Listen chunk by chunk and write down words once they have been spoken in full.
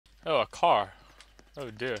Oh, a car.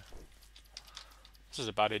 Oh dear. This is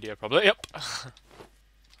a bad idea, probably. Yep.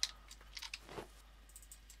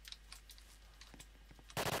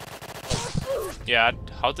 Yeah,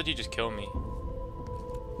 how did you just kill me?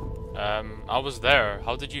 I was there.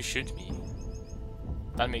 How did you shoot me?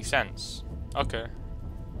 That makes sense. Okay.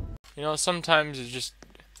 You know, sometimes it's just...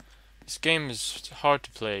 This game is hard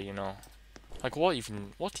to play, you know. Like, what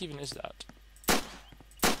even is that?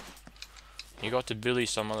 You got to bully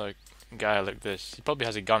some other guy like this. He probably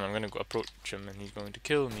has a gun. I'm gonna go approach him and he's going to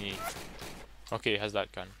kill me. Okay, he has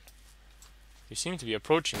that gun. You seem to be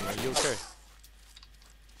approaching me. Are you okay?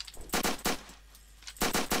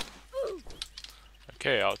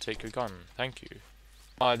 Okay, I'll take your gun. Thank you.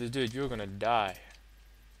 Ah, dude, you're gonna die.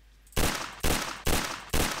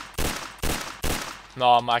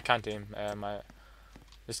 No, I can't aim.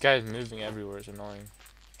 This guy is moving everywhere. It's annoying.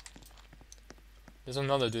 There's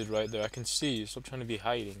another dude right there. I can see you. Stop trying to be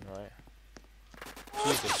hiding, right?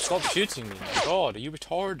 Jesus, stop shooting me. My God, are you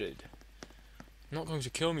retarded? You're not going to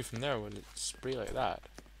kill me from there with a spray like that.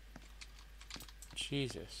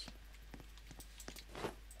 Jesus.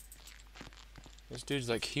 This dude's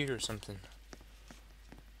like here or something.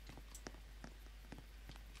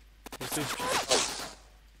 This dude's...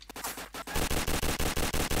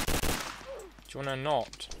 Do you wanna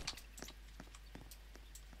not?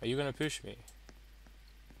 Are you gonna push me?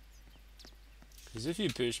 Because if you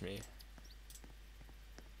push me,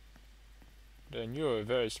 then you're a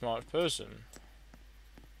very smart person.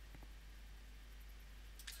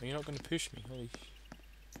 Are you not gonna push me? Holy...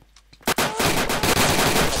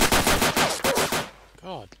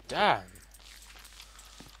 God damn.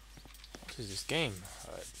 What is this game?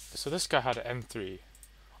 Alright, so this guy had an M3.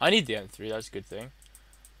 I need the M3, that's a good thing.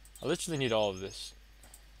 I literally need all of this.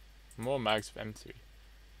 More mags of M3.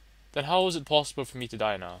 Then how is it possible for me to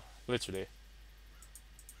die now? Literally.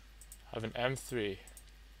 I have an M3.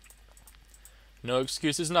 No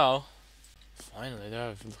excuses now. Finally, there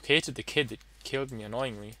I've located the kid that killed me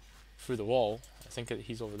annoyingly through the wall. I think that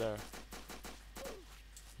he's over there.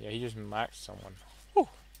 Yeah, he just maxed someone. Whew.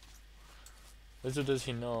 Little does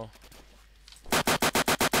he know.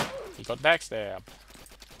 He got backstabbed.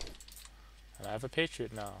 And I have a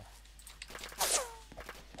Patriot now.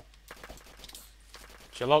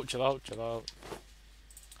 Chill out, chill out, chill out.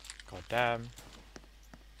 God damn.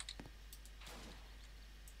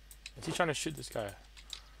 Is he trying to shoot this guy?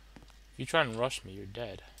 If you try and rush me, you're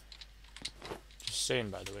dead. Just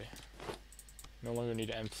saying, by the way. No longer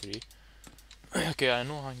need an M3. Okay, I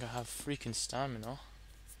know I'm gonna have freaking stamina.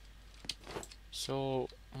 So,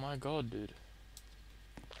 oh my God, dude.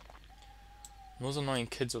 Those annoying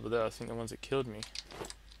kids over there, I think the ones that killed me.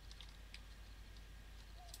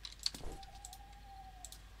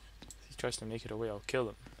 If he tries to make it away, I'll kill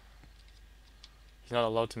him. He's not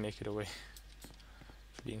allowed to make it away.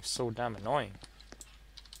 For being so damn annoying.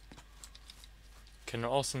 Can there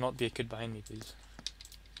also not be a kid behind me, please?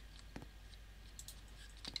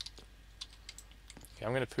 Okay,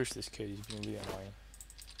 I'm gonna push this kid, he's being really annoying.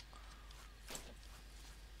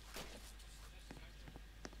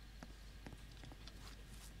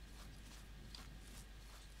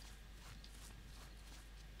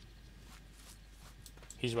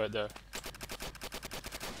 He's right there.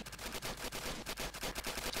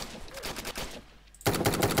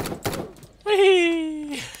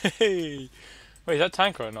 Whee! Wait, is that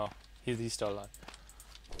tanker or no? He's still alive.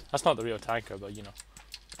 That's not the real tanker, but you know.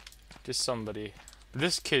 Just somebody.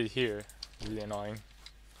 This kid here is really annoying.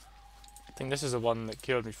 I think this is the one that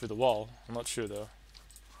killed me through the wall. I'm not sure though.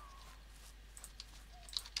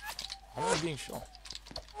 How am I being shot?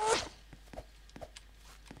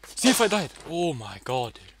 See if I died! Oh my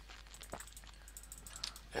God, dude.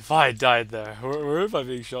 If I died there, where am I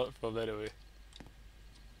being shot from anyway?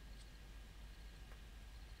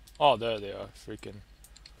 Oh, there they are, freaking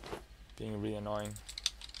being really annoying.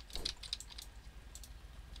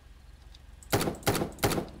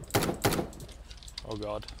 Oh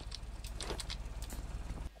God.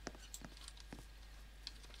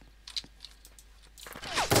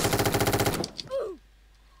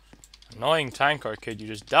 Annoying tanker kid, you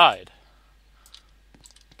just died.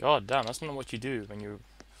 God damn, that's not what you do when you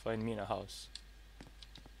find me in a house.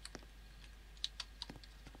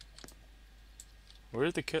 Where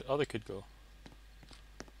did the other kid go?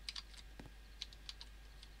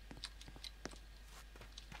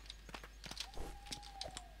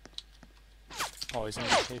 Oh, he's in the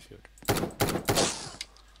hayfield.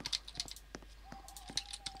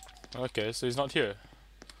 Okay, so he's not here.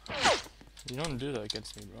 You don't do that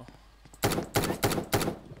against me, bro.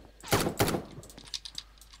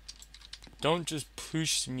 Don't just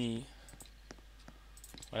push me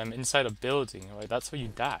when I'm inside a building. Like, that's where you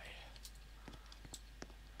die.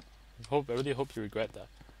 I really hope you regret that.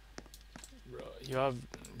 Bro,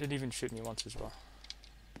 didn't even shoot me once as well.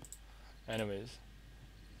 Anyways,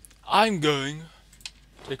 I'm going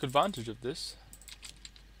to take advantage of this.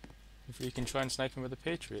 If we can try and snipe him with a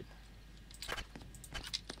Patriot.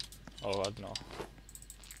 Oh, I don't know.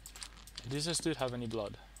 Does this dude have any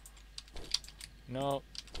blood? No.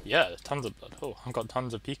 Yeah, tons of blood. Oh, I've got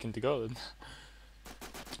tons of peeking to go then.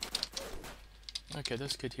 Okay,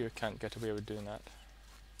 this kid here can't get away with doing that.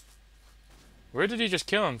 Where did he just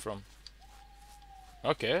kill him from?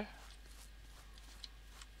 Okay.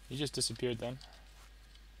 He just disappeared then.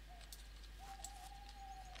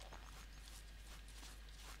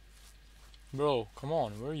 Bro, come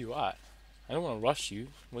on, where are you at? I don't want to rush you,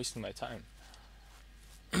 I'm wasting my time.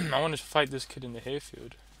 I want to fight this kid in the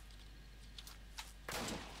hayfield.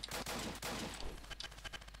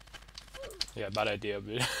 Yeah, bad idea,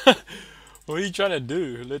 but what are you trying to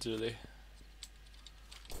do, literally?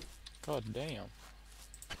 God damn.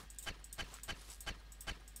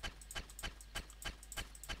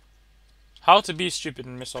 How to be stupid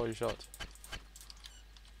and miss all your shots.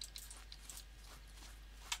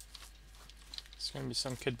 There's gonna be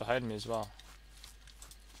some kid behind me as well.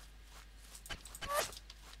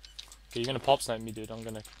 Okay, you're gonna pop snipe me, dude. I'm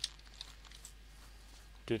gonna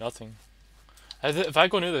do nothing. If I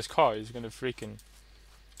go near this car, he's gonna freaking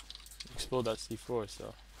explode that C4,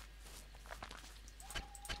 so.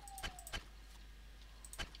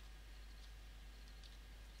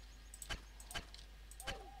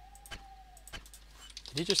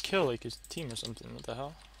 Did he just kill like his team or something? What the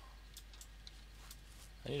hell?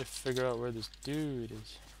 I need to figure out where this dude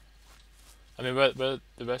is. I mean, where the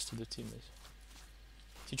rest of the team is.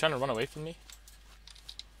 Is he trying to run away from me?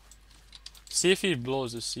 See if he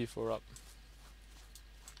blows this C4 up.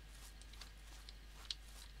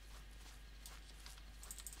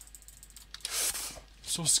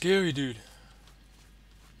 So scary, dude.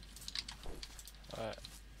 Alright.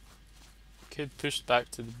 Kid pushed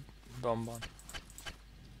back to the bonbon.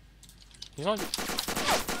 He's not.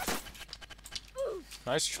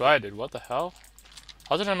 Nice try, dude. What the hell?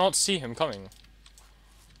 How did I not see him coming?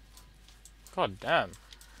 God damn.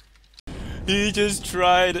 He just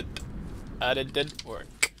tried it, and it didn't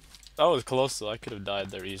work. That was close though. I could have died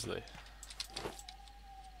there easily.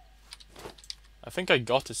 I think I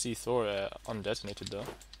got to see Thor undetonated though.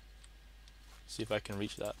 See if I can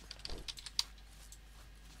reach that.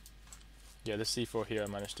 Yeah, the C4 here I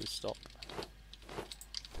managed to stop.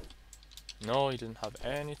 No, he didn't have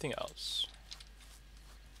anything else.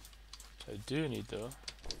 What I do need though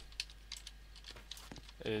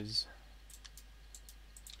is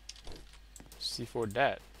C4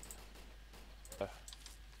 dead.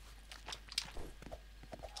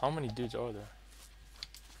 How many dudes are there?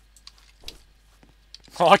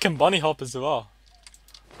 Oh, I can bunny hop as well.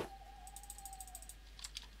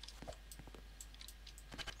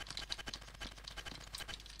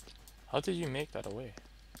 How did you make that away?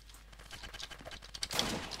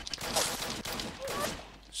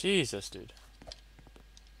 Jesus, dude.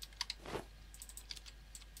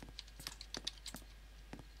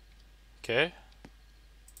 Okay.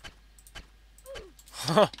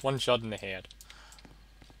 One shot in the head.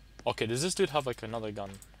 Okay, does this dude have like another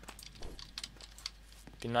gun?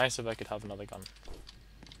 Be nice if I could have another gun.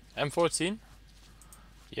 M14?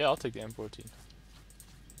 Yeah, I'll take the M14.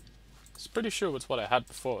 It's pretty sure it's what I had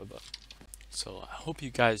before, but. So I hope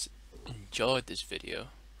you guys enjoyed this video.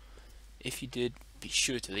 If you did, be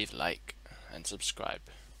sure to leave a like and subscribe.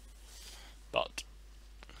 But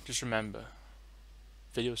just remember,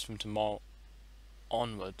 videos from tomorrow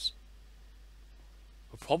onwards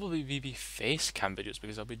will probably be face cam videos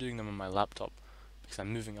because I'll be doing them on my laptop because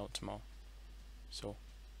I'm moving out tomorrow. So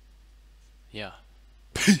yeah,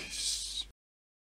 peace.